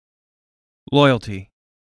Loyalty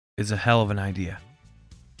is a hell of an idea.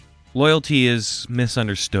 Loyalty is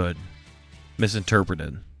misunderstood,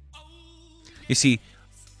 misinterpreted. You see,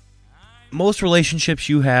 most relationships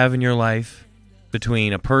you have in your life,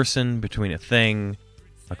 between a person, between a thing,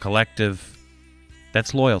 a collective,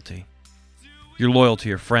 that's loyalty. You're loyal to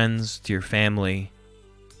your friends, to your family,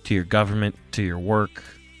 to your government, to your work.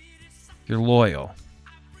 You're loyal.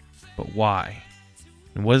 But why?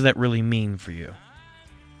 And what does that really mean for you?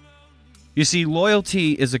 You see,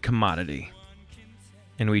 loyalty is a commodity,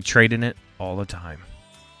 and we trade in it all the time.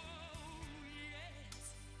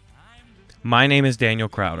 My name is Daniel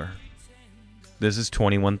Crowder. This is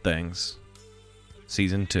 21 Things,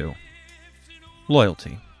 Season 2.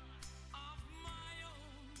 Loyalty.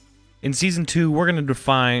 In Season 2, we're going to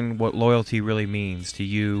define what loyalty really means to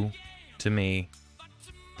you, to me,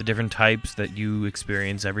 the different types that you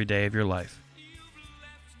experience every day of your life.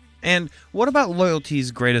 And what about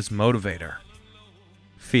loyalty's greatest motivator?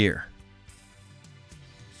 Fear.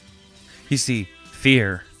 You see,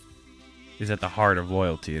 fear is at the heart of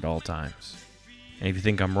loyalty at all times. And if you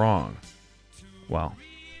think I'm wrong, well,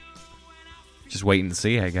 just wait and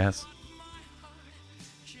see, I guess.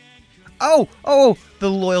 Oh,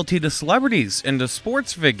 the loyalty to celebrities and to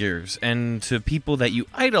sports figures and to people that you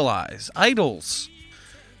idolize, idols,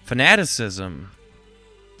 fanaticism.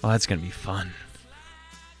 Oh, that's going to be fun.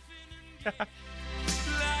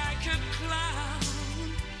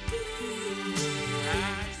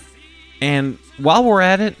 And while we're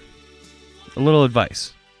at it, a little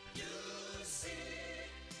advice.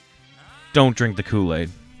 Don't drink the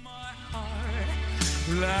Kool-Aid.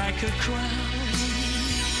 Like a crown,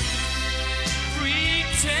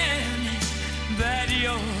 pretend that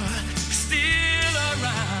you're still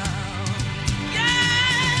around.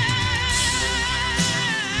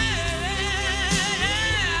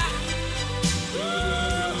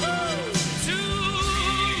 To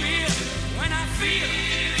me, when I feel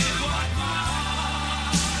what my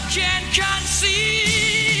heart can conceive.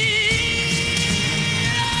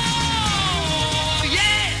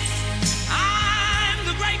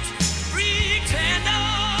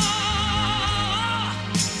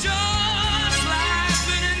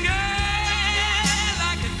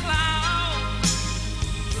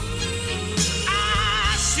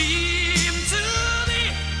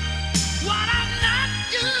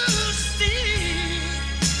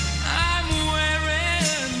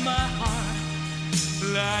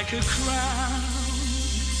 Like a crown,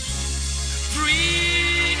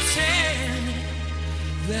 pretend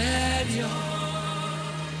that you're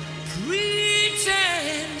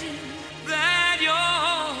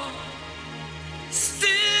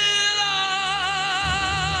still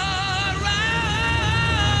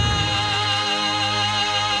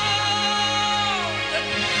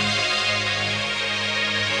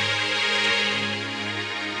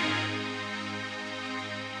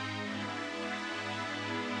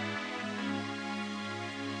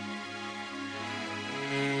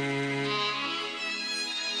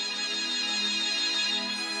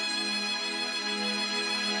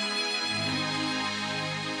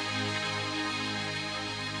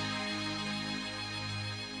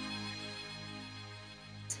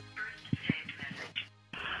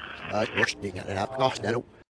Just digging it up. Gosh, that'll